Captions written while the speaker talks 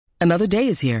Another day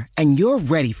is here, and you're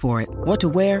ready for it. What to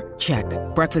wear? Check.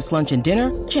 Breakfast, lunch, and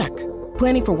dinner? Check.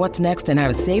 Planning for what's next and how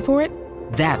to save for it?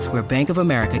 That's where Bank of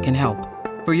America can help.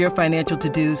 For your financial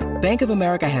to-dos, Bank of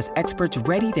America has experts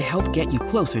ready to help get you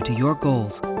closer to your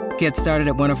goals. Get started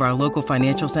at one of our local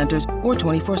financial centers or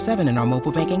 24/7 in our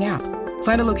mobile banking app.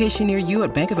 Find a location near you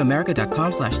at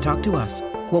bankofamerica.com/talktous.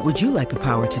 What would you like the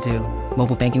power to do?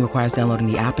 Mobile banking requires downloading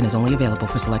the app and is only available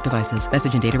for select devices.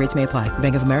 Message and data rates may apply.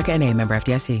 Bank of America N.A., member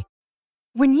FDIC.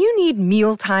 When you need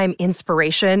mealtime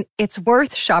inspiration, it's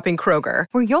worth shopping Kroger,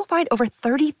 where you'll find over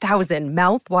 30,000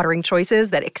 mouth-watering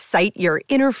choices that excite your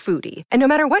inner foodie. And no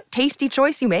matter what tasty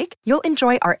choice you make, you'll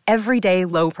enjoy our everyday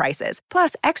low prices,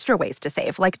 plus extra ways to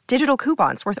save, like digital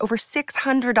coupons worth over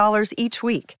 $600 each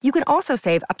week. You can also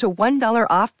save up to $1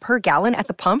 off per gallon at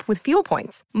the pump with fuel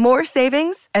points. More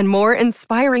savings and more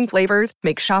inspiring flavors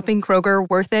make shopping Kroger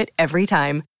worth it every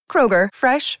time. Kroger,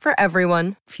 fresh for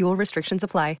everyone. Fuel restrictions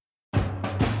apply.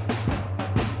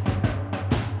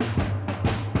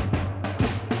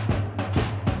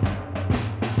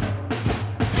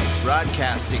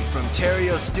 Broadcasting from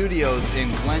Terrio Studios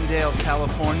in Glendale,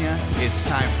 California, it's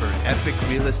time for Epic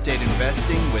Real Estate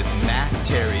Investing with Matt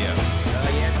Terrio.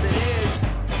 Yes, it is.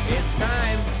 It's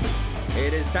time.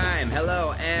 It is time.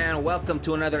 Hello, and welcome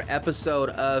to another episode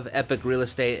of Epic Real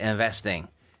Estate Investing.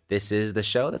 This is the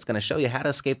show that's going to show you how to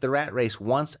escape the rat race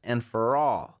once and for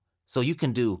all, so you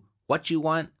can do what you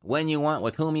want, when you want,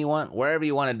 with whom you want, wherever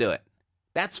you want to do it.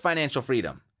 That's financial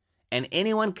freedom. And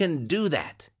anyone can do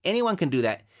that. Anyone can do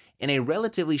that in a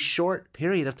relatively short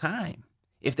period of time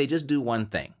if they just do one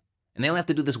thing. And they only have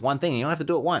to do this one thing, and you don't have to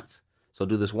do it once. So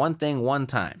do this one thing one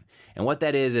time. And what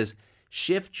that is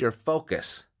shift your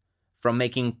focus from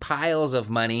making piles of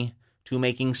money to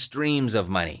making streams of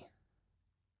money.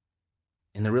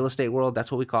 In the real estate world,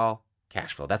 that's what we call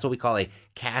cash flow. That's what we call a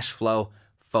cash flow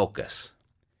focus.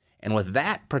 And with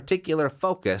that particular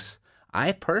focus,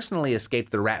 I personally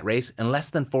escaped the rat race in less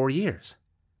than 4 years.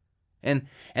 And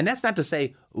that's not to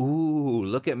say, ooh,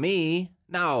 look at me.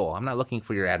 No, I'm not looking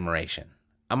for your admiration.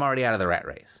 I'm already out of the rat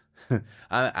race.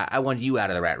 I want you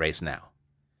out of the rat race now.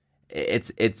 I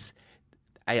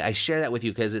share that with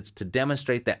you because it's to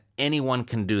demonstrate that anyone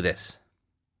can do this.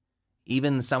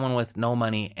 Even someone with no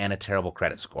money and a terrible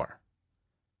credit score.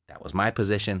 That was my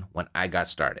position when I got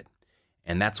started.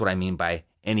 And that's what I mean by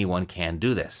anyone can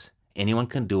do this. Anyone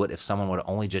can do it if someone would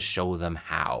only just show them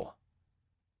how.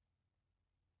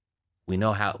 We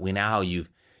know how you've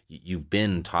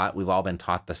been taught. We've all been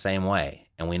taught the same way,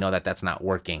 and we know that that's not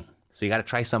working. So you got to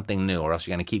try something new, or else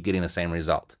you're going to keep getting the same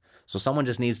result. So someone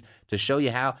just needs to show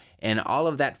you how, and all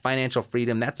of that financial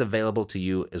freedom, that's available to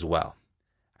you as well.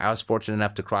 I was fortunate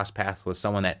enough to cross paths with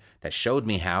someone that showed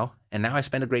me how, and now I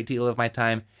spend a great deal of my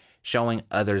time showing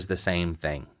others the same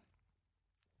thing.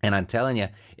 And I'm telling you,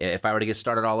 if I were to get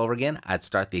started all over again, I'd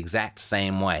start the exact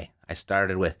same way. I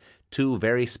started with 2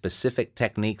 very specific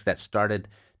techniques that started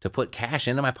to put cash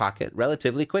into my pocket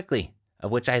relatively quickly,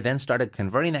 of which I then started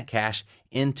converting that cash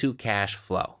into cash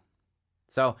flow.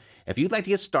 So if you'd like to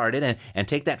get started and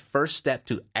take that first step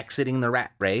to exiting the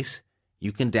rat race,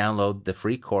 you can download the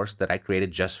free course that I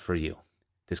created just for you.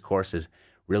 This course is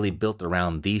really built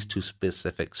around these 2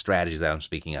 specific strategies that I'm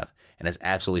speaking of, and it's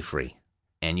absolutely free.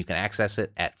 And you can access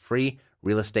it at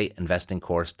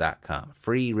freerealestateinvestingcourse.com,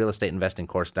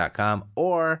 freerealestateinvestingcourse.com,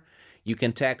 or you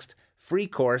can text free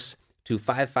course to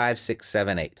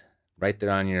 55678 right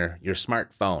there on your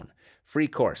smartphone. Free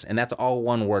course. And that's all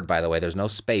one word, by the way. There's no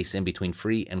space in between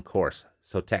free and course.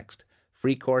 So text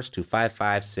free course to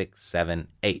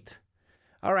 55678.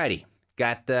 Alrighty.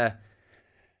 Got a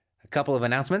couple of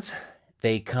announcements.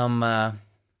 They come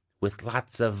with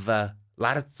lots of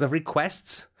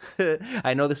requests.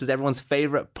 I know this is everyone's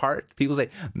favorite part. People say,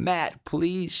 Matt,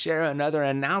 please share another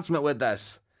announcement with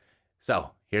us.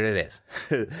 So here it is.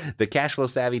 The Cashflow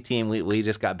Savvy team, we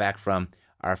just got back from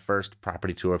our first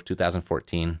property tour of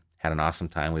 2014. Had an awesome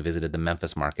time. We visited the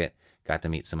Memphis market, got to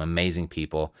meet some amazing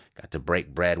people, got to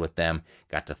break bread with them,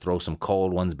 got to throw some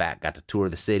cold ones back, got to tour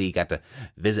the city, got to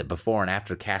visit before and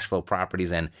after cash flow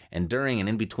properties, and during and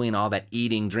in between all that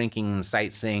eating, drinking, and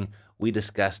sightseeing, we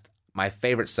discussed my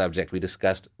favorite subject. We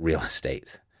discussed real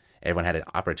estate. Everyone had an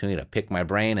opportunity to pick my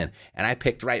brain, and I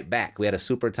picked right back. We had a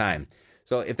super time.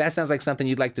 So if that sounds like something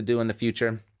you'd like to do in the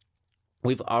future,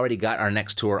 we've already got our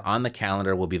next tour on the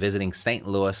calendar. We'll be visiting St.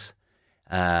 Louis,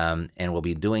 and we'll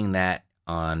be doing that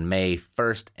on May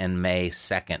 1st and May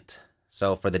 2nd.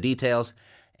 So for the details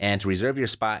and to reserve your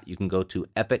spot, you can go to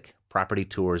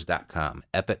epicpropertytours.com,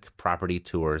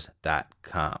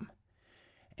 epicpropertytours.com.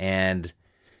 And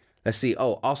Let's see.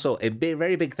 Oh, also a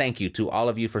very big thank you to all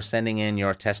of you for sending in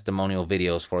your testimonial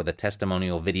videos for the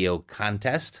testimonial video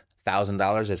contest.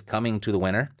 $1,000 is coming to the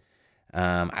winner.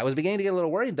 I was beginning to get a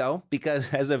little worried though,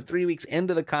 because as of 3 weeks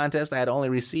into the contest, I had only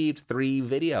received 3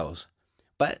 videos.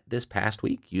 But this past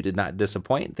week, you did not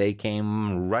disappoint. They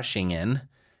came rushing in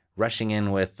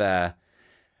with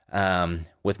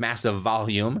massive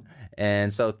volume.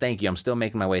 And so thank you. I'm still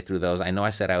making my way through those. I know I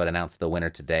said I would announce the winner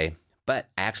today, but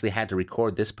I actually had to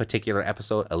record this particular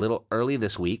episode a little early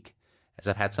this week, as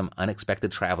I've had some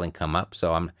unexpected traveling come up.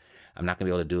 So I'm not going to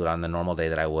be able to do it on the normal day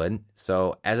that I would.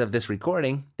 So as of this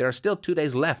recording, there are still 2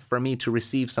 days left for me to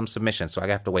receive some submissions. So I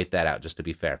have to wait that out, just to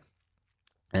be fair.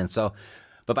 And so,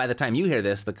 but by the time you hear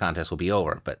this, the contest will be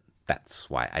over. But that's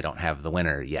why I don't have the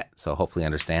winner yet. So hopefully you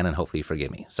understand and hopefully you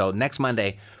forgive me. So next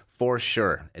Monday, for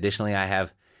sure. Additionally, I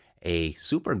have a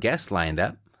super guest lined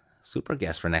up. Super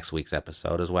guest for next week's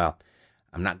episode as well.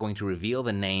 I'm not going to reveal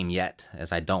the name yet,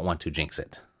 as I don't want to jinx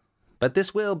it. But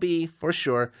this will be, for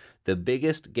sure, the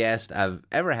biggest guest I've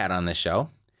ever had on this show.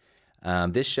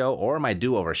 This show or my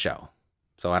do-over show.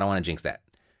 So I don't want to jinx that.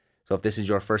 So if this is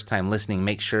your first time listening,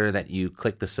 make sure that you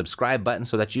click the subscribe button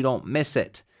so that you don't miss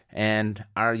it. And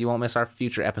you won't miss our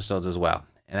future episodes as well.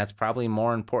 And that's probably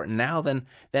more important now than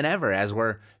ever, as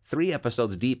we're 3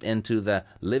 episodes deep into the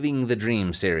Living the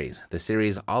Dream series. The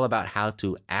series all about how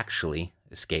to actually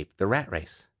escape the rat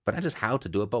race. But not just how to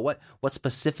do it, but what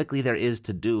specifically there is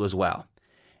to do as well.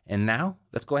 And now,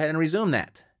 let's go ahead and resume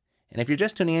that. And if you're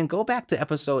just tuning in, go back to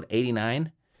episode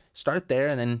 89. Start there,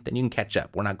 and then you can catch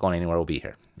up. We're not going anywhere. We'll be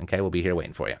here. Okay? We'll be here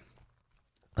waiting for you.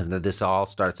 This all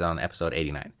starts on episode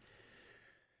 89.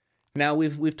 Now,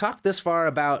 we've talked this far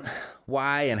about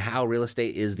why and how real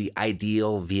estate is the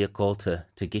ideal vehicle to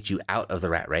get you out of the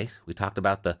rat race. We talked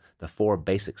about the 4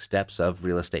 basic steps of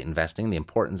real estate investing, the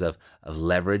importance of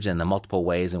leverage and the multiple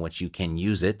ways in which you can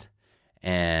use it,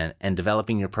 and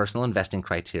developing your personal investing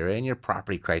criteria and your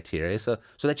property criteria so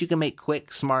that you can make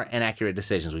quick, smart, and accurate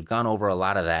decisions. We've gone over a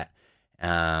lot of that,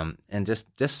 and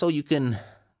just so you can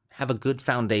have a good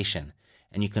foundation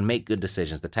and you can make good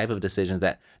decisions, the type of decisions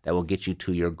that will get you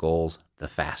to your goals the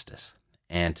fastest.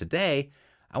 And today,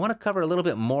 I want to cover a little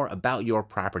bit more about your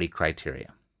property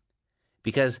criteria.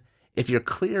 Because if you're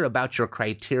clear about your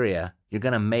criteria, you're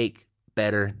going to make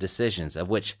better decisions, of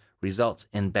which results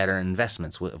in better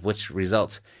investments, of which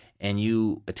results in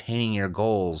you attaining your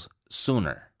goals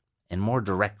sooner and more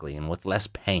directly and with less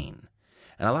pain.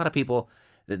 And a lot of people,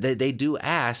 they do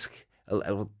ask,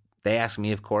 they ask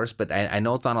me, of course, but I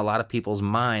know it's on a lot of people's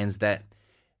minds that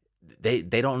they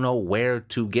don't know where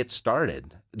to get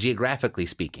started, geographically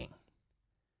speaking.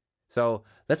 So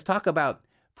let's talk about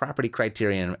property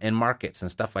criteria and markets and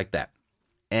stuff like that.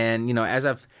 And, as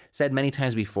I've said many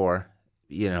times before,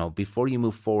 before you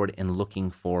move forward in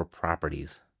looking for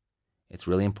properties, it's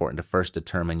really important to first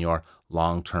determine your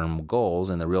long-term goals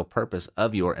and the real purpose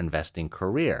of your investing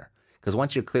career. Because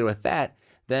once you're clear with that,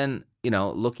 then,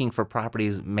 looking for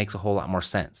properties makes a whole lot more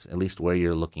sense, at least where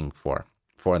you're looking for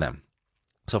them.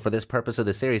 So for this purpose of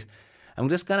the series, I'm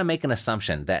just going to make an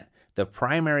assumption that the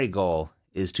primary goal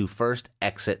is to first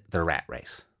exit the rat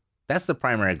race. That's the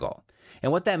primary goal.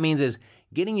 And what that means is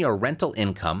getting your rental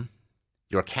income,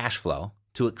 your cash flow,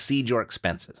 to exceed your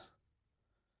expenses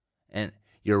and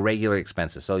your regular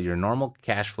expenses. So your normal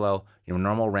cash flow, your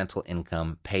normal rental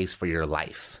income pays for your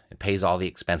life. It pays all the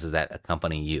expenses that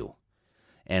accompany you.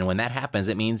 And when that happens,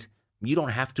 it means you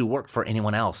don't have to work for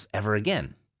anyone else ever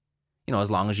again. As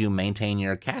long as you maintain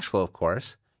your cash flow, of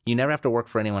course, you never have to work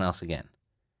for anyone else again.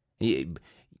 You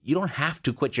don't have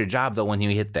to quit your job, though, when you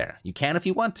hit there. You can if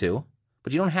you want to,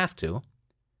 but you don't have to.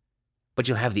 But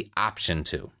you'll have the option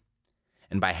to.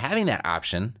 And by having that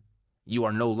option, you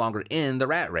are no longer in the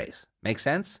rat race. Make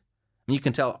sense? You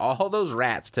can tell all those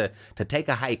rats to take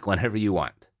a hike whenever you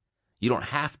want. You don't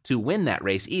have to win that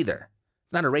race either.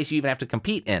 It's not a race you even have to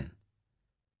compete in.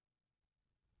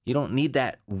 You don't need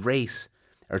that race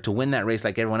or to win that race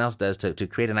like everyone else does to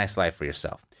create a nice life for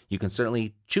yourself. You can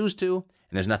certainly choose to,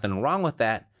 and there's nothing wrong with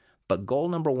that. But goal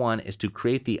number 1 is to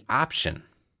create the option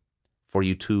for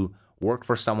you to work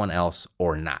for someone else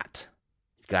or not.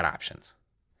 You've got options.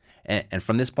 And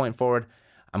from this point forward,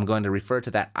 I'm going to refer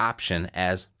to that option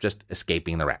as just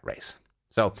escaping the rat race.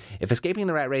 So if escaping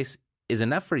the rat race is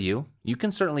enough for you, you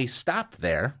can certainly stop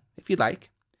there if you'd like.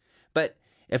 But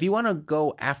if you want to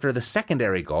go after the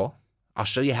secondary goal, I'll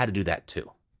show you how to do that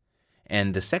too.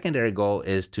 And the secondary goal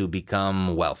is to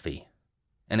become wealthy.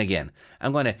 And again,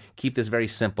 I'm going to keep this very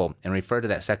simple and refer to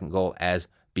that second goal as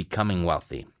becoming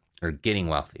wealthy or getting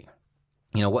wealthy.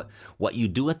 What you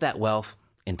do with that wealth,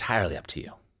 entirely up to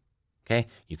you. Okay,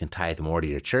 you can tithe more to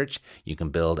your church, you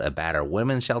can build a battered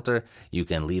women's shelter, you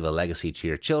can leave a legacy to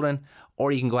your children,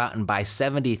 or you can go out and buy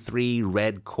 73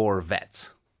 red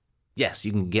Corvettes. Yes,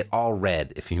 you can get all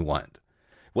red if you want.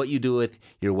 What you do with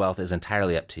your wealth is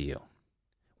entirely up to you.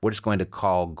 We're just going to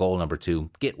call goal number 2,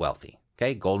 get wealthy.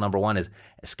 Okay, goal number 1 is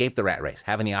escape the rat race,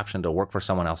 having the option to work for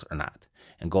someone else or not.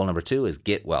 And goal number 2 is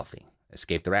get wealthy.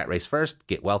 Escape the rat race first,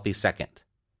 get wealthy second.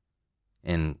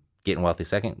 And getting wealthy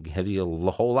second gives you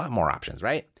a whole lot more options,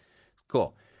 right?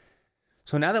 Cool.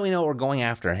 So now that we know what we're going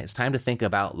after, it's time to think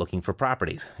about looking for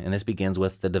properties. And this begins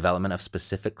with the development of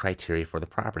specific criteria for the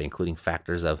property, including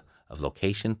factors of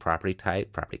location, property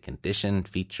type, property condition,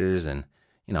 features, and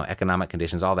economic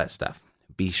conditions, all that stuff.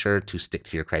 Be sure to stick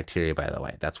to your criteria, by the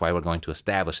way. That's why we're going to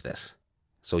establish this.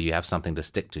 So you have something to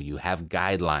stick to. You have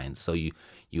guidelines. So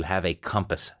you have a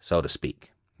compass, so to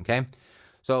speak. Okay?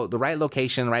 So the right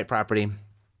location, right property.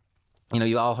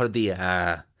 You all heard the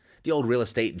old real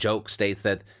estate joke states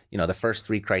that, the first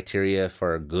 3 criteria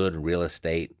for good real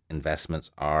estate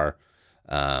investments are,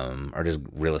 or just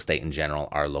real estate in general,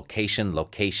 are location,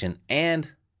 location,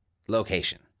 and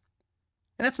location.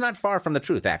 And that's not far from the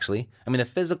truth, actually. I mean, the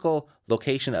physical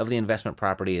location of the investment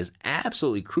property is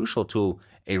absolutely crucial to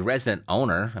a resident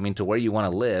owner. I mean, to where you want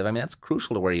to live. I mean, that's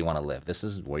crucial to where you want to live. This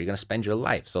is where you're going to spend your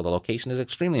life. So the location is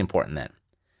extremely important then.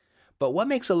 But what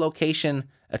makes a location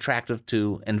attractive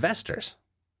to investors?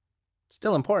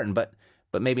 Still important, but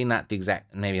maybe not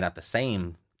the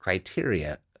same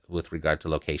criteria with regard to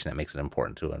location that makes it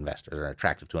important to investors or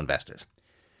attractive to investors.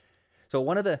 So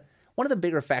one of the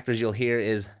bigger factors you'll hear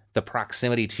is the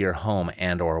proximity to your home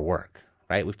and or work,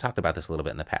 right? We've talked about this a little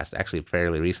bit in the past, actually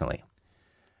fairly recently.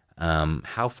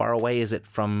 How far away is it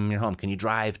from your home? Can you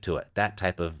drive to it? That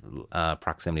type of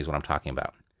proximity is what I'm talking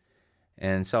about.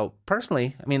 And so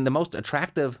personally, I mean, the most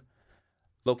attractive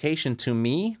location to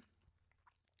me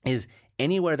is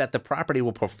anywhere that the property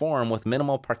will perform with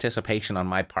minimal participation on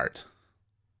my part.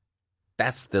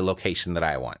 That's the location that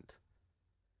I want.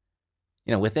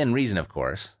 Within reason, of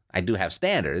course. I do have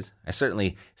standards. I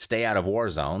certainly stay out of war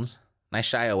zones. And I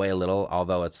shy away a little,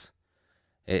 although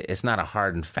it's not a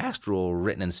hard and fast rule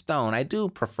written in stone. I do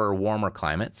prefer warmer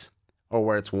climates, or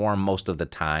where it's warm most of the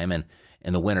time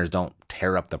and the winters don't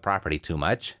tear up the property too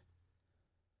much.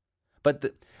 But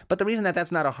the reason that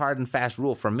that's not a hard and fast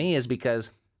rule for me is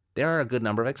because there are a good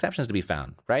number of exceptions to be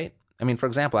found, right? I mean, for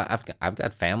example, I've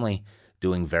got family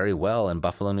doing very well in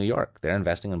Buffalo, New York. They're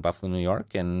investing in Buffalo, New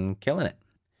York and killing it.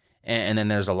 And then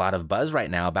there's a lot of buzz right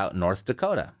now about North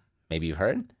Dakota. Maybe you've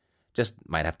heard. Just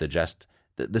might have to adjust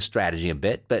the strategy a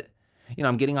bit. But,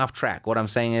 I'm getting off track. What I'm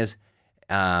saying is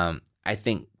I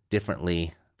think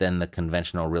differently than the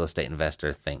conventional real estate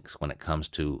investor thinks when it comes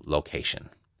to location.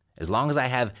 As long as I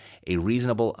have a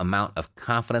reasonable amount of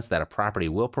confidence that a property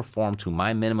will perform to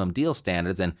my minimum deal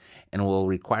standards and will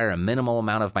require a minimal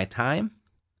amount of my time,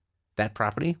 that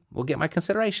property will get my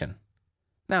consideration.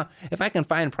 Now, if I can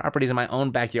find properties in my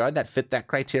own backyard that fit that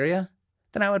criteria,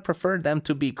 then I would prefer them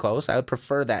to be close. I would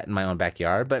prefer that in my own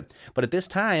backyard. But at this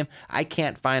time, I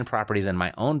can't find properties in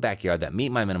my own backyard that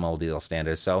meet my minimal deal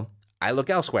standards, so I look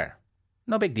elsewhere.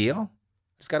 No big deal.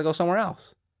 Just got to go somewhere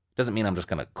else. Doesn't mean I'm just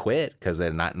going to quit because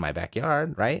they're not in my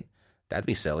backyard, right? That'd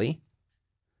be silly.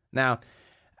 Now,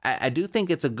 I do think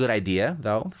it's a good idea,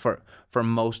 though, for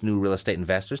most new real estate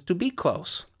investors to be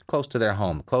close to their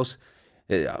home, close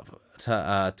to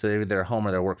their home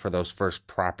or their work for those first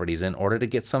properties in order to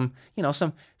get some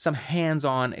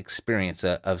hands-on experience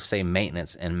of, say,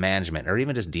 maintenance and management or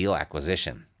even just deal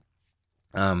acquisition.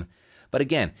 But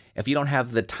again, if you don't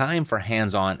have the time for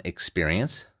hands-on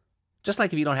experience, just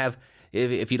like if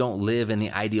you don't live in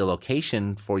the ideal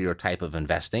location for your type of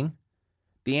investing,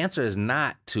 the answer is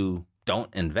not to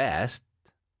don't invest.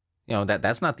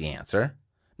 That's not the answer.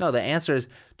 No, the answer is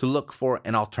to look for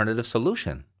an alternative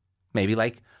solution. Maybe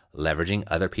like leveraging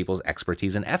other people's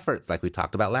expertise and efforts like we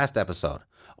talked about last episode.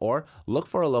 Or look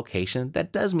for a location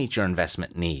that does meet your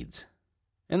investment needs.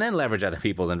 And then leverage other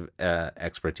people's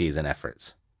expertise and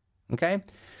efforts. Okay?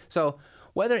 So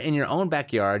whether in your own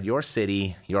backyard, your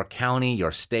city, your county,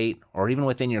 your state, or even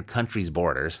within your country's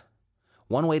borders,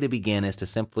 one way to begin is to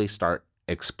simply start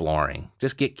exploring.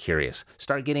 Just get curious.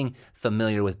 Start getting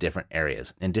familiar with different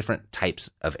areas and different types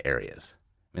of areas.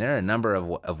 I mean, there are a number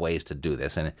of ways to do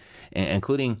this, and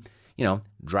including,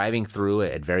 driving through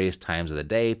it at various times of the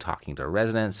day, talking to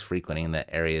residents, frequenting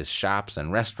the area's shops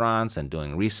and restaurants, and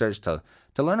doing research to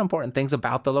learn important things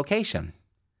about the location.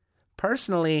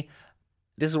 Personally,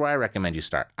 this is where I recommend you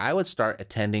start. I would start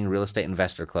attending real estate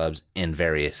investor clubs in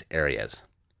various areas.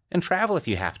 And travel if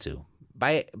you have to.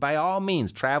 By all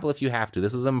means, travel if you have to.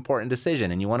 This is an important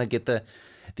decision, and you want to get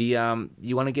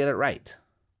You want to get it right.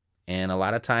 And a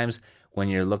lot of times when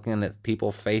you're looking at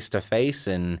people face to face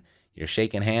and you're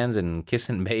shaking hands and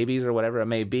kissing babies or whatever it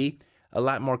may be, a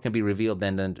lot more can be revealed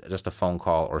than just a phone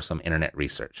call or some internet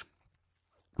research.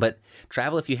 But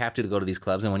travel if you have to go to these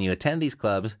clubs. And when you attend these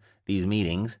clubs, these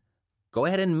meetings, go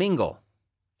ahead and mingle.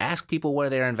 Ask people where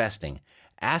they're investing.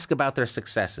 Ask about their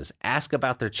successes. Ask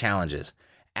about their challenges.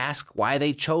 Ask why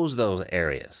they chose those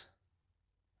areas.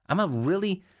 I'm a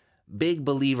really big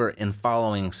believer in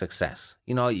following success.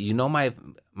 You know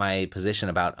my position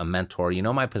about a mentor. You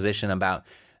know my position about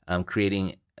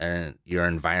creating your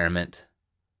environment.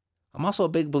 I'm also a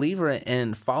big believer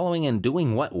in following and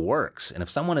doing what works. And if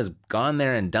someone has gone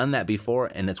there and done that before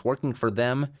and it's working for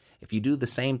them, if you do the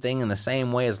same thing in the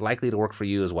same way, it's likely to work for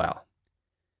you as well.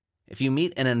 If you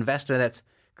meet an investor that's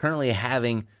currently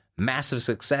having massive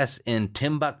success in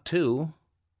Timbuktu,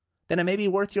 then it may be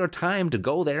worth your time to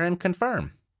go there and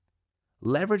confirm.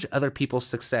 Leverage other people's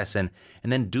success and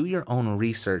then do your own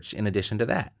research in addition to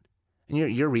that. And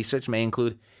your research may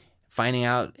include finding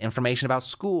out information about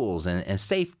schools and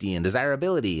safety and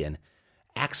desirability and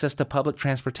access to public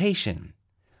transportation.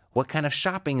 What kind of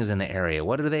shopping is in the area?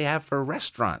 What do they have for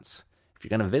restaurants? If you're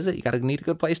going to visit, you need a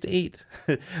good place to eat.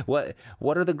 What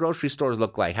are the grocery stores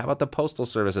look like? How about the postal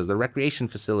services, the recreation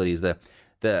facilities, the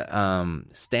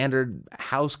standard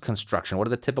house construction? What do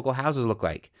the typical houses look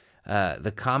like?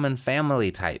 The common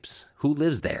family types. Who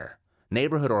lives there?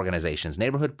 Neighborhood organizations,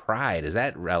 neighborhood pride. Is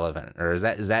that relevant, or is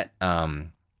that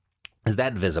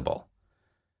visible?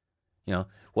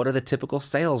 What are the typical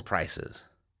sales prices?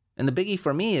 And the biggie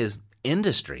for me is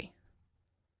industry.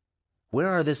 Where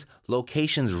are this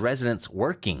location's residents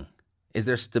working? Is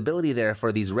there stability there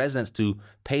for these residents to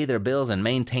pay their bills and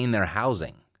maintain their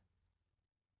housing?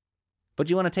 But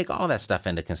you want to take all that stuff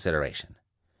into consideration.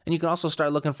 And you can also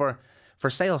start looking for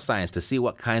sales signs to see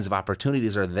what kinds of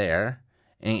opportunities are there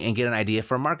and get an idea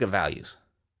for market values.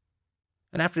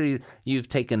 And after you've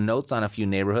taken notes on a few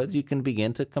neighborhoods, you can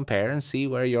begin to compare and see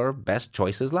where your best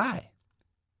choices lie.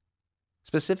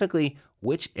 Specifically,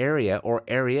 which area or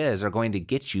areas are going to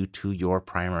get you to your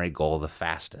primary goal the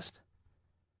fastest.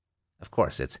 Of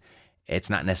course, it's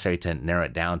not necessary to narrow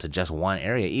it down to just one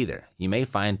area either. You may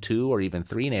find 2 or even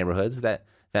 3 neighborhoods that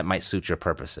might suit your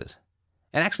purposes.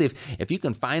 And actually, if you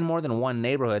can find more than one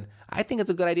neighborhood, I think it's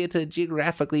a good idea to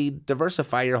geographically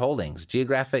diversify your holdings.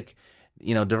 Geographic,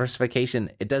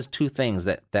 diversification, it does 2 things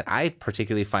that I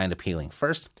particularly find appealing.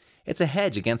 First, it's a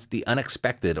hedge against the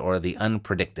unexpected or the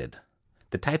unpredicted,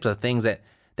 the types of things that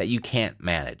you can't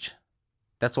manage.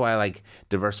 That's why I like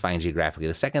diversifying geographically.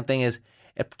 The second thing is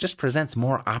it just presents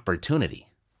more opportunity.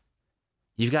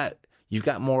 You've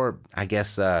got more, I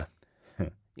guess,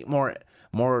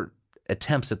 more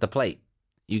attempts at the plate.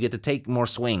 You get to take more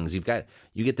swings. You get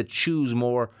to choose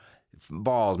more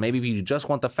balls. Maybe if you just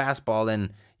want the fastball,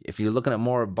 then if you're looking at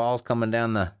more balls coming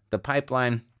down the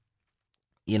pipeline,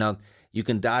 you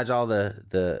can dodge all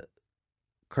the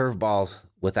curveballs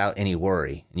without any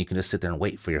worry, and you can just sit there and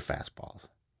wait for your fastballs.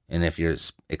 And if you're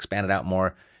expanded out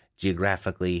more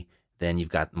geographically, then you've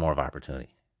got more of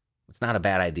opportunity. It's not a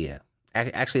bad idea.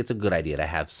 Actually, it's a good idea to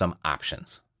have some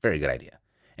options. Very good idea.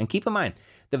 And keep in mind,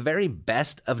 the very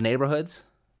best of neighborhoods,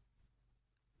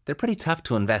 they're pretty tough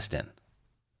to invest in.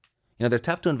 They're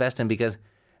tough to invest in because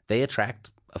they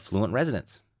attract affluent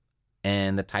residents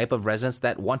and the type of residents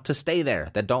that want to stay there,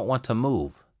 that don't want to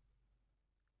move.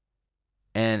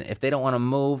 And if they don't want to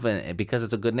move, and because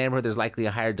it's a good neighborhood, there's likely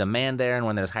a higher demand there. And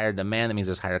when there's higher demand, that means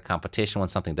there's higher competition when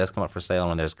something does come up for sale.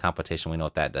 And when there's competition, we know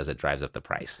what that does. It drives up the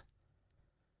price.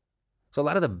 So a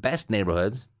lot of the best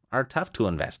neighborhoods are tough to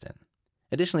invest in.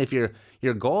 Additionally, if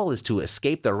your goal is to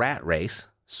escape the rat race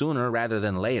sooner rather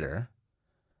than later,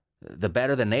 the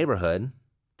better the neighborhood,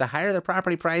 the higher the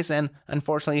property price. And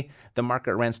unfortunately, the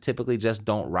market rents typically just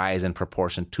don't rise in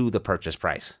proportion to the purchase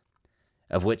price,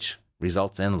 of which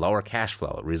results in lower cash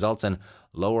flow. It results in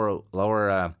lower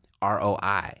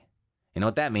ROI. You know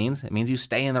what that means? It means you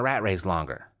stay in the rat race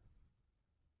longer.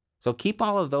 So keep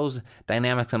all of those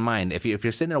dynamics in mind. If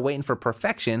you're sitting there waiting for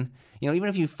perfection, even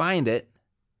if you find it,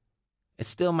 it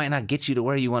still might not get you to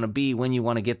where you want to be when you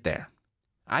want to get there.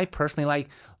 I personally like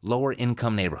lower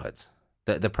income neighborhoods.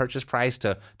 The purchase price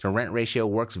to rent ratio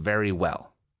works very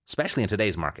well, especially in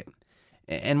today's market.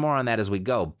 And more on that as we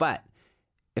go. But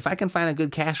if I can find a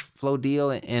good cash flow deal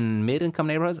in mid-income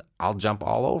neighborhoods, I'll jump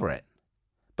all over it.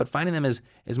 But finding them is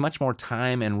much more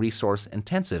time and resource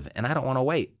intensive, and I don't want to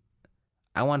wait.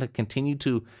 I want to continue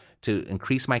to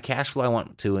increase my cash flow. I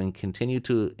want to continue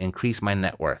to increase my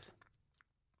net worth.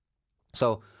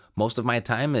 So most of my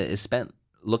time is spent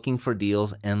looking for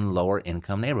deals in lower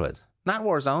income neighborhoods. Not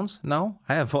war zones. No,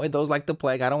 I avoid those like the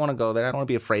plague. I don't want to go there. I don't want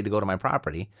to be afraid to go to my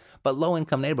property. But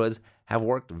low-income neighborhoods have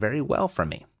worked very well for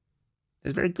me.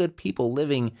 There's very good people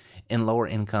living in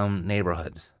lower-income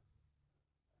neighborhoods.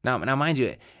 Now, mind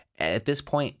you, at this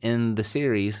point in the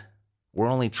series, we're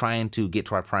only trying to get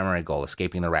to our primary goal,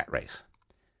 escaping the rat race.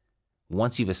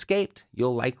 Once you've escaped,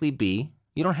 you'll likely be,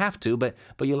 you don't have to, but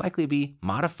you'll likely be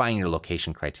modifying your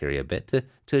location criteria a bit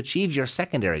to achieve your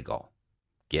secondary goal,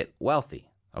 get wealthy.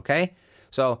 Okay,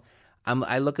 so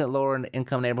I look at lower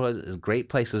income neighborhoods as great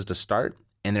places to start,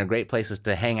 and they're great places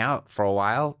to hang out for a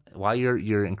while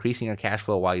you're increasing your cash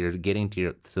flow, while you're getting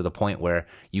to the point where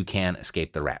you can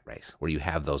escape the rat race, where you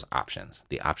have those options,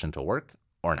 the option to work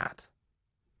or not.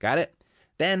 Got it?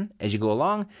 Then, as you go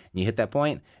along and you hit that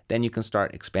point, then you can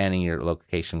start expanding your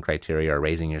location criteria or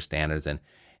raising your standards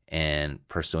and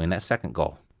pursuing that second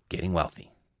goal, getting wealthy.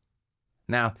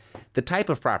 Now, the type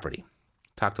of property.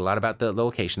 Talked a lot about the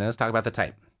location. Let's talk about the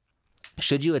type.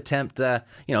 Should you attempt, to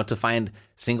find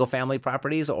single-family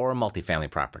properties or multifamily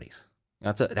properties?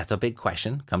 That's a big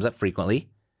question. Comes up frequently.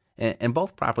 And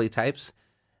both property types,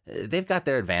 they've got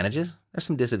their advantages. There's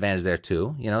some disadvantages there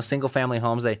too. Single-family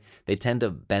homes, they tend to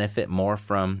benefit more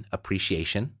from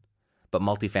appreciation, but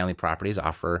multifamily properties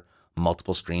offer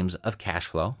multiple streams of cash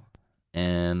flow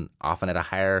and often at a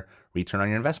higher return on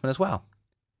your investment as well.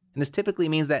 And this typically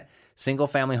means that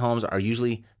single-family homes are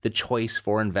usually the choice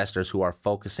for investors who are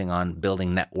focusing on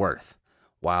building net worth,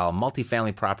 while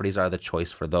multifamily properties are the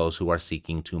choice for those who are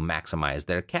seeking to maximize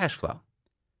their cash flow.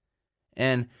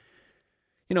 And,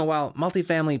 while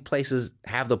multifamily places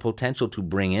have the potential to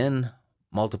bring in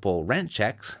multiple rent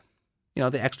checks,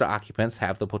 the extra occupants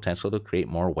have the potential to create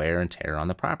more wear and tear on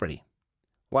the property.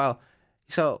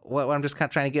 So what I'm just kind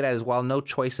of trying to get at is, while no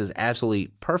choice is absolutely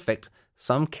perfect,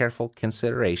 some careful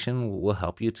consideration will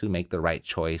help you to make the right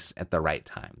choice at the right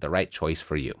time, the right choice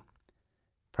for you.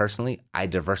 Personally, I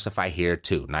diversify here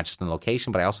too, not just in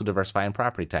location, but I also diversify in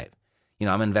property type.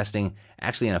 I'm investing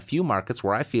actually in a few markets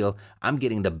where I feel I'm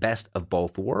getting the best of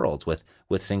both worlds with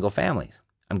single families.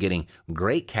 I'm getting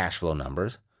great cash flow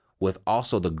numbers with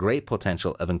also the great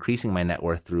potential of increasing my net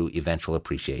worth through eventual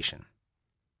appreciation.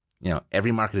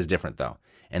 Every market is different though,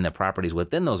 and the properties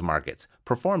within those markets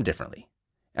perform differently.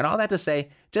 And all that to say,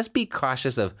 just be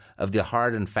cautious of the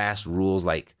hard and fast rules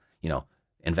like,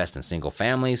 invest in single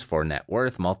families for net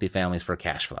worth, multifamilies for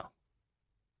cash flow.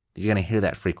 You're going to hear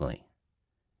that frequently.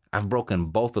 I've broken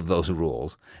both of those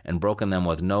rules and broken them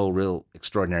with no real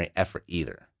extraordinary effort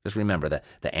either. Just remember that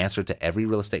the answer to every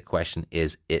real estate question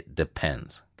is it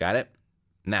depends. Got it?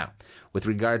 Now, with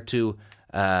regard to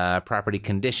property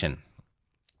condition,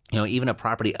 even a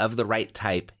property of the right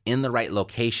type in the right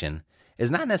location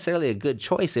is not necessarily a good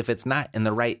choice if it's not in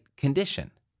the right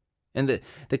condition. And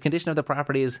the condition of the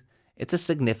property it's a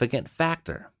significant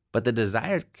factor, but the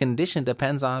desired condition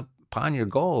depends upon your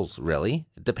goals, really.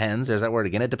 It depends. There's that word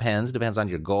again. It depends. Depends on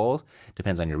your goals,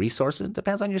 depends on your resources,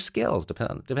 depends on your skills,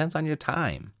 depends on your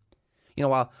time.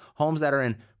 While homes that are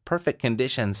in perfect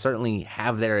condition certainly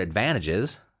have their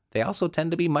advantages, they also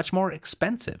tend to be much more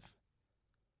expensive.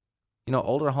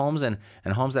 Older homes and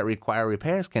homes that require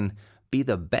repairs can be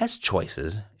the best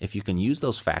choices if you can use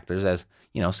those factors as,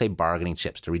 say bargaining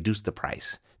chips to reduce the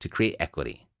price, to create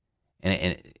equity.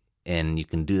 And you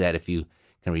can do that if you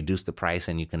can reduce the price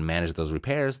and you can manage those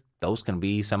repairs. Those can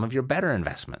be some of your better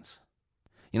investments.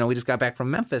 We just got back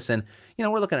from Memphis and,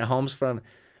 we're looking at homes from,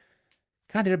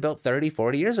 they're built 30,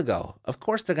 40 years ago. Of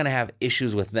course they're going to have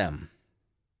issues with them.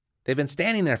 They've been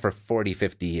standing there for 40,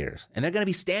 50 years, and they're going to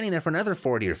be standing there for another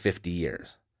 40 or 50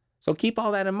 years. So keep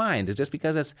all that in mind. It's just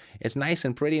because it's nice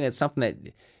and pretty and it's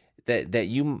something that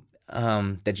you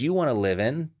want to live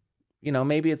in.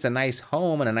 Maybe it's a nice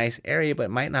home and a nice area, but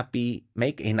it might not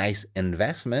make a nice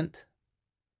investment.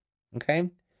 Okay?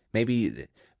 Maybe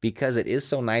because it is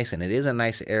so nice and it is a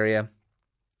nice area,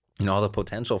 all the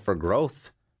potential for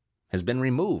growth has been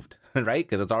removed, right?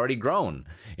 Because it's already grown.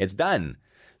 It's done.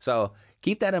 So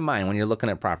keep that in mind when you're looking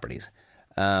at properties.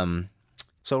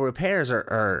 So repairs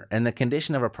are and the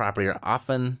condition of a property are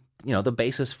often, the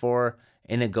basis for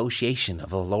a negotiation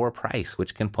of a lower price,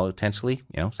 which can potentially,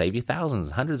 save you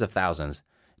thousands, hundreds of thousands.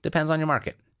 Depends on your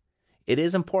market. It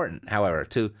is important, however,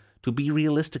 to be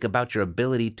realistic about your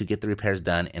ability to get the repairs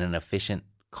done in an efficient,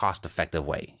 cost-effective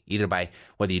way, either by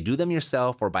whether you do them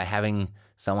yourself or by having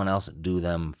someone else do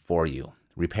them for you.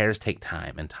 Repairs take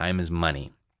time, and time is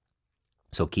money.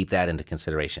 So keep that into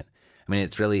consideration.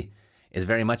 It's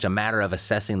very much a matter of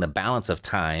assessing the balance of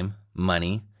time,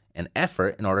 money, and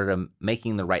effort in order to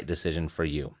making the right decision for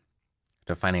you,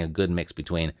 to finding a good mix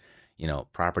between,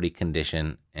 property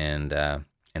condition and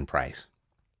price.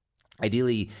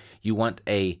 Ideally, you want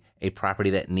a property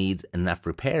that needs enough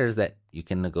repairs that you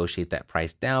can negotiate that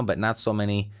price down, but not so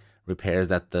many repairs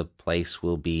that the place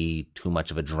will be too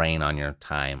much of a drain on your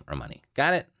time or money.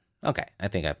 Got it? Okay, I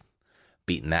think I've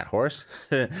beaten that horse.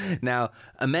 Now,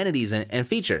 amenities and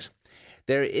features.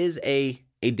 There is a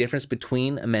difference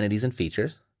between amenities and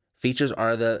features. Features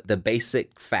are the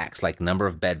basic facts like number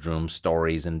of bedrooms,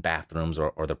 stories, and bathrooms,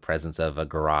 or the presence of a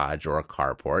garage or a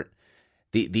carport.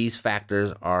 These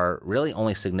factors are really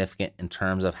only significant in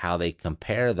terms of how they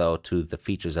compare, though, to the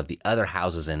features of the other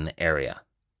houses in the area,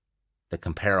 the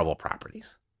comparable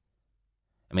properties.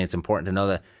 I mean, it's important to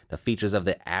know the features of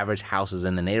the average houses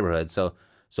in the neighborhood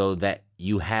so that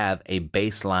you have a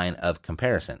baseline of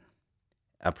comparison.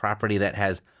 A property that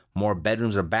has more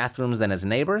bedrooms or bathrooms than its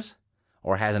neighbors,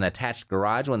 or has an attached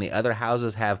garage when the other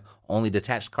houses have only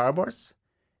detached carports,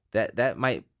 that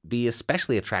might be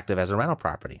especially attractive as a rental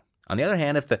property. On the other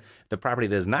hand, if the property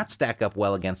does not stack up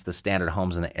well against the standard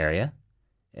homes in the area,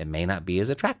 it may not be as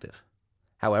attractive.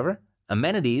 However,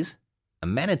 amenities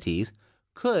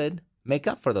could make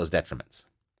up for those detriments.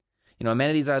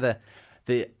 Amenities are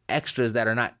the extras that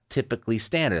are not typically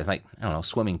standard, like,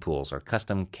 swimming pools or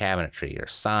custom cabinetry or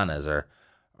saunas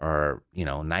or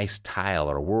nice tile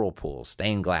or whirlpools,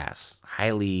 stained glass,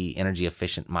 highly energy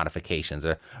efficient modifications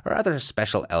or other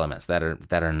special elements that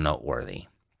are noteworthy.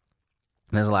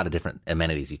 And there's a lot of different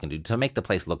amenities you can do to make the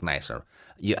place look nicer.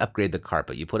 You upgrade the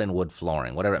carpet, you put in wood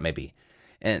flooring, whatever it may be.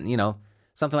 And,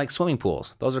 something like swimming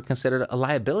pools, those are considered a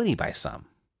liability by some.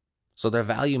 So their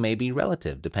value may be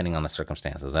relative depending on the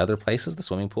circumstances. Other places, the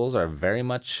swimming pools are very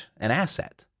much an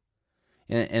asset.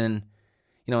 And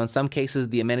in some cases,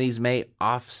 the amenities may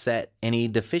offset any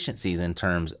deficiencies in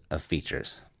terms of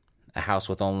features. A house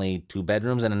with only 2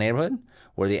 bedrooms in a neighborhood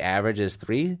where the average is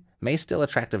 3 may still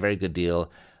attract a very good deal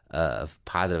of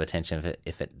positive attention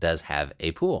if it does have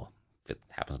a pool. If it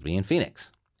happens to be in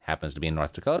Phoenix, happens to be in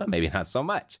North Dakota, maybe not so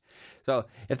much. So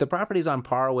if the property is on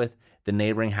par with the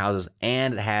neighboring houses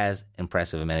and it has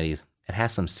impressive amenities, it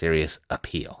has some serious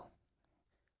appeal.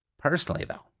 Personally,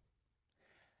 though,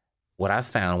 what I've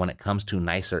found when it comes to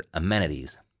nicer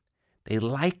amenities, they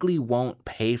likely won't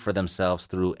pay for themselves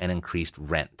through an increased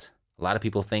rent. A lot of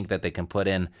people think that they can put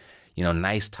in,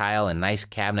 nice tile and nice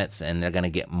cabinets and they're going to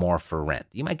get more for rent.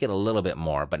 You might get a little bit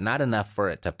more, but not enough for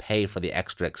it to pay for the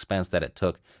extra expense that it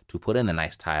took to put in the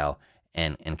nice tile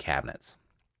and cabinets.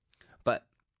 But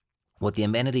what the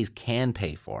amenities can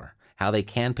pay for, how they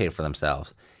can pay for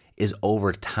themselves, is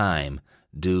over time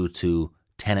due to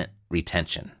tenant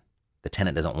retention. The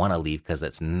tenant doesn't want to leave because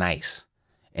it's nice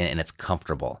and it's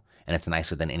comfortable and it's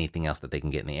nicer than anything else that they can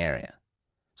get in the area.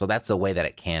 So that's a way that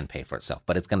it can pay for itself,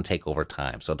 but it's going to take over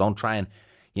time. So don't try and,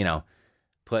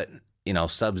 put,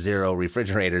 sub-zero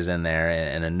refrigerators in there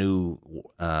and a new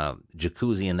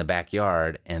jacuzzi in the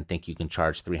backyard and think you can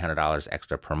charge $300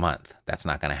 extra per month. That's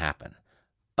not going to happen.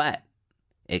 But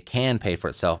it can pay for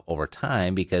itself over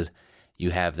time because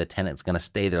you have the tenant's going to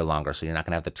stay there longer. So you're not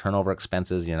going to have the turnover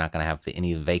expenses. You're not going to have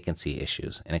any vacancy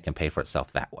issues, and it can pay for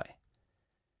itself that way.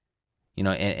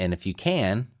 And if you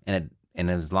can, and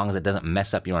as long as it doesn't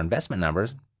mess up your investment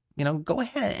numbers, go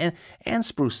ahead and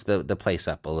spruce the place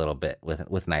up a little bit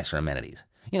with nicer amenities.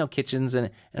 Kitchens and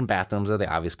bathrooms are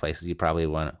the obvious places you probably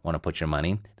want to put your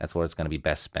money. That's where it's going to be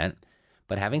best spent.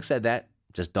 But having said that,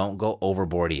 just don't go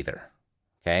overboard either.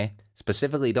 Okay?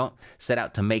 Specifically, don't set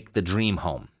out to make the dream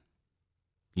home.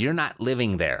 You're not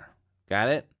living there. Got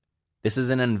it? This is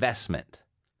an investment.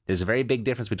 There's a very big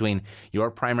difference between your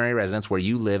primary residence where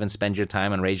you live and spend your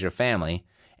time and raise your family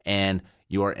and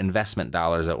your investment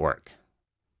dollars at work.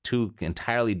 2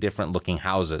 entirely different looking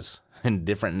houses in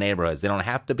different neighborhoods. They don't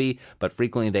have to be, but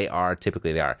frequently they are.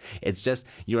 Typically they are. It's just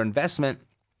your investment.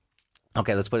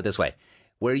 Okay, let's put it this way.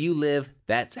 Where you live,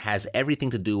 that has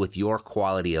everything to do with your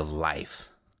quality of life,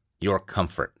 your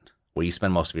comfort, where you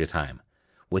spend most of your time.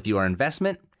 With your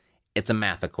investment, it's a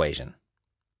math equation.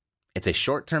 It's a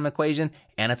short-term equation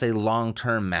and it's a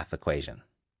long-term math equation.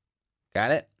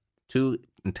 Got it? 2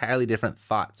 entirely different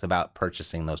thoughts about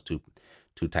purchasing those two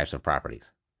types of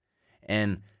properties.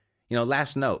 And,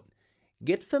 last note,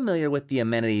 get familiar with the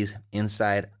amenities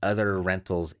inside other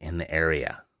rentals in the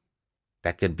area.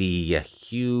 That could be a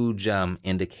huge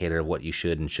indicator of what you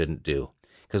should and shouldn't do.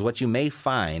 Because what you may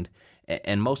find,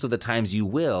 and most of the times you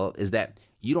will, is that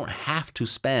you don't have to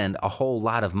spend a whole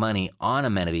lot of money on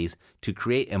amenities to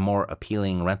create a more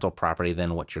appealing rental property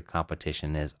than what your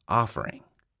competition is offering.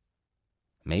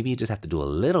 Maybe you just have to do a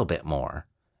little bit more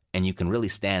and you can really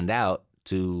stand out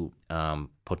to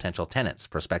potential tenants,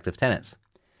 prospective tenants.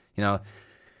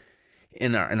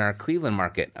 In our Cleveland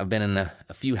market, I've been in a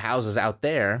few houses out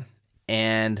there,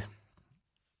 and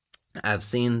I've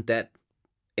seen that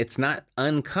it's not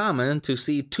uncommon to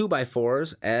see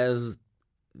 2x4s as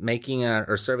making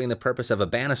or serving the purpose of a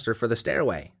banister for the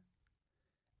stairway.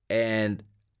 And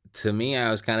to me,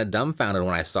 I was kind of dumbfounded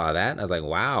when I saw that. I was like,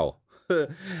 wow,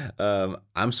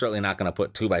 I'm certainly not going to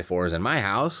put 2x4s in my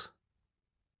house.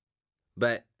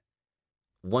 But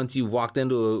once you've walked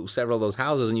into several of those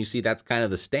houses and you see that's kind of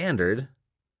the standard,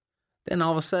 then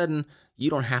all of a sudden you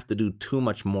don't have to do too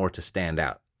much more to stand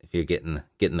out if you're getting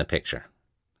the picture.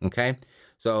 Okay?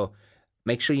 So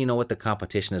make sure you know what the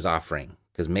competition is offering,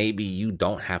 because maybe you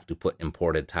don't have to put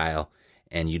imported tile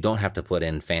and you don't have to put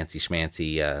in fancy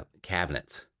schmancy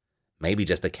cabinets. Maybe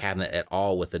just a cabinet at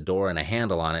all with a door and a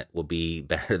handle on it will be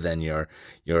better than your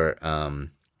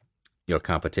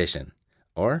competition.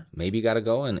 Or maybe you got to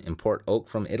go and import oak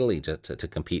from Italy to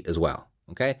compete as well.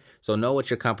 Okay? So know what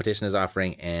your competition is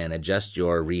offering and adjust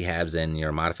your rehabs and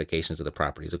your modifications of the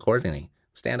properties accordingly.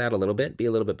 Stand out a little bit, be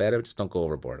a little bit better, just don't go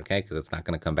overboard, okay? Because it's not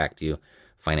going to come back to you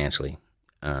financially,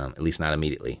 at least not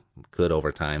immediately. Could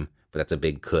over time, but that's a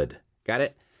big could. Got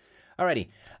it? Alrighty.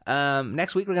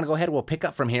 Next week, we're going to go ahead and we'll pick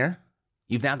up from here.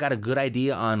 You've now got a good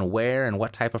idea on where and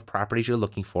what type of properties you're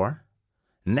looking for.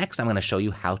 Next, I'm going to show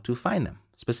you how to find them.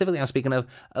 Specifically, I'm speaking of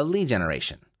a lead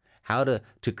generation, how to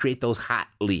create those hot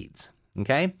leads,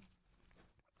 okay?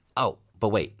 Oh, but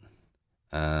wait.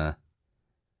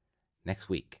 Next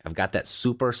week, I've got that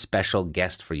super special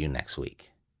guest for you next week.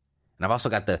 And I've also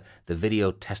got the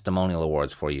video testimonial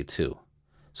awards for you too.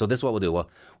 So this is what we'll do.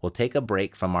 We'll take a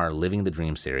break from our Living the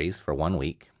Dream series for 1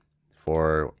 week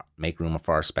for make room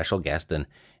for our special guest and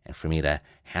for me to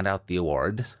hand out the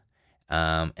awards.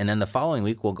 And then the following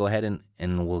week, we'll go ahead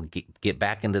and we'll get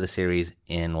back into the series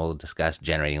and we'll discuss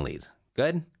generating leads.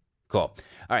 Good? Cool.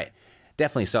 All right.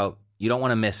 Definitely. So you don't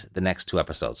want to miss the next 2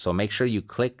 episodes. So make sure you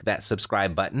click that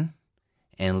subscribe button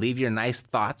and leave your nice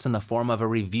thoughts in the form of a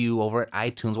review over at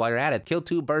iTunes while you're at it. Kill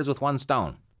 2 birds with 1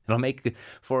 stone. It'll make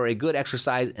for a good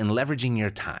exercise in leveraging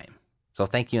your time. So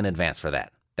thank you in advance for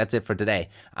that. That's it for today.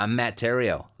 I'm Matt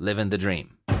Theriault, living the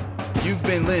dream. You've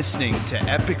been listening to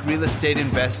Epic Real Estate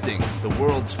Investing, the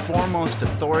world's foremost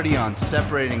authority on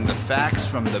separating the facts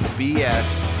from the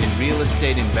BS in real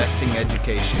estate investing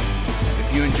education.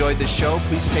 If you enjoyed the show,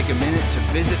 please take a minute to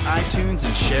visit iTunes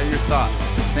and share your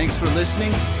thoughts. Thanks for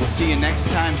listening. We'll see you next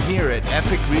time here at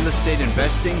Epic Real Estate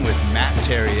Investing with Matt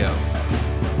Theriault.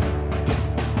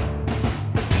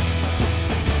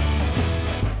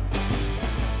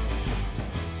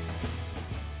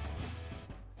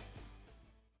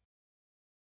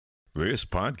 This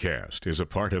podcast is a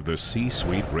part of the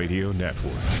C-Suite Radio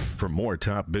Network. For more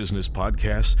top business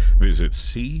podcasts, visit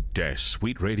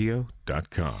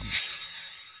c-suiteradio.com.